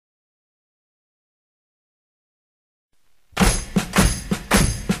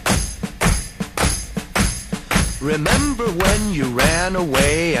Remember when you ran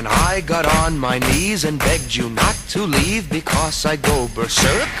away and I got on my knees and begged you not to leave because I go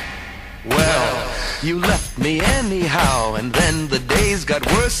berserk? Well, you left me anyhow, and then the days got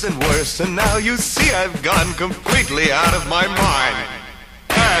worse and worse, and now you see I've gone completely out of my mind.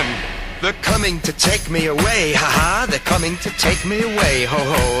 And they're coming to take me away, ha-ha, they're coming to take me away,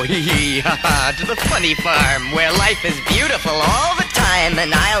 ho-ho, hee-hee, ha-ha, to the funny farm where life is beautiful all the time,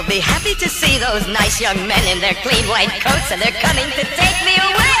 and I'll be happy to see those nice young men in their clean white coats, and they're coming to take me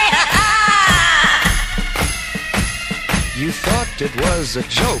away, ha-ha! You thought it was a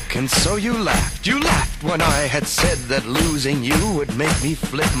joke, and so you laughed. You laughed when I had said that losing you would make me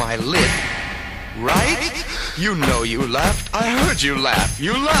flip my lid. Right? You know you laughed. I heard you laugh.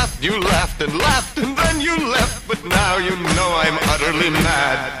 You laughed and laughed, and then you left. But now you know I'm utterly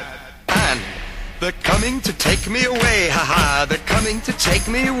mad. And they're coming to take me away, ha-ha. They're coming to take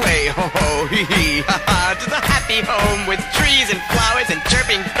me away, ho-ho, hee-hee, ha-ha. To the happy home with trees and flowers and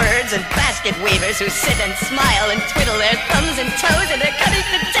chirping birds and basket weavers who sit and smile and twiddle their thumbs and toes, and they're coming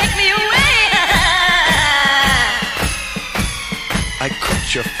to take me away, ha-ha. I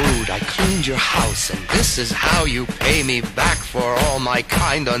cooked your food, I cleaned your house, and this is how you pay me back for all my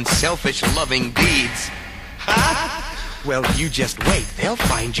kind, unselfish, loving deeds. Ha? Well, you just wait, they'll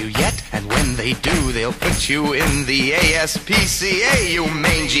find you yet, and when they do, they'll put you in the ASPCA, you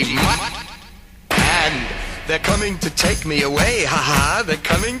mangy mutt. And they're coming to take me away, ha-ha, they're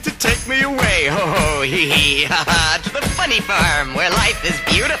coming to take me away, ho-ho, hee-hee, ha-ha, to the funny farm where life is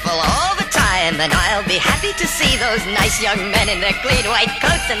beautiful all the time, and I'll be happy to see those nice young men in their clean white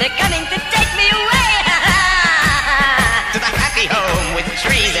coats, and they're coming to take me away, ha-ha, to the happy home with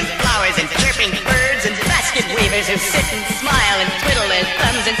trees and flowers and chirping birds and basket weavers who sit and smile and twiddle their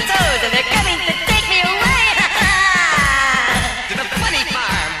thumbs and